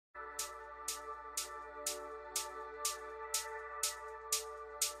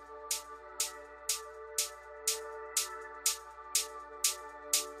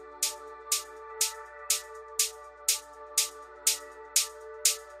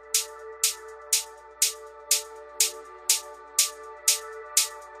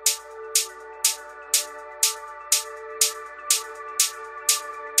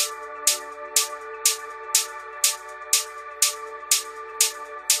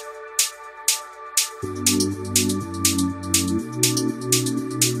I've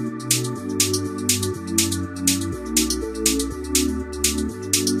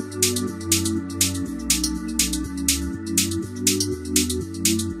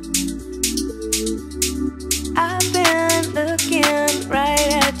been looking right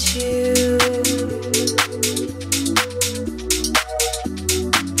at you,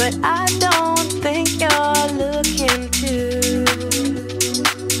 but I don't think you're looking too.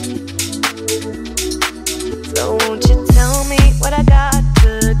 So won't you tell me what I got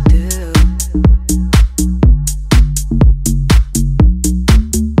to do?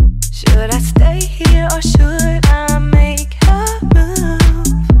 Should I stay here or should I make a move?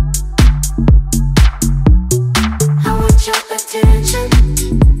 I want your attention.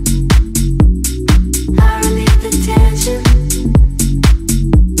 I relieve the tension.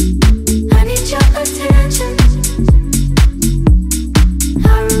 I need your attention. I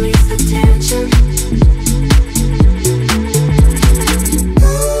release the tension.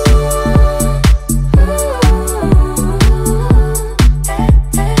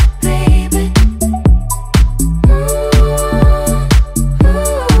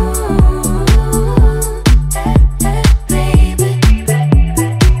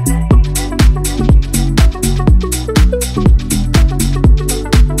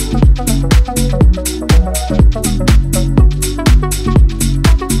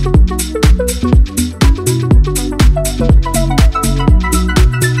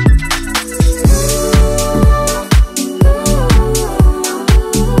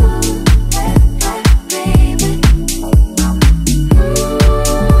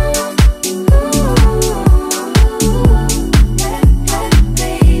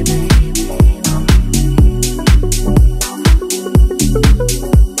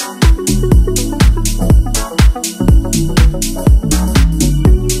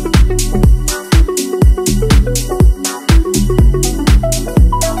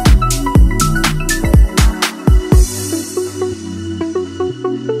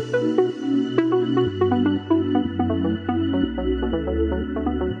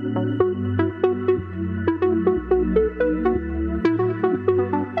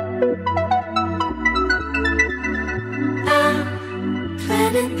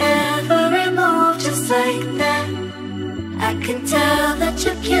 Every move just like that. I can tell that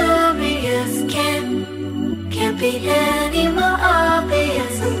you're curious. Can't be any more.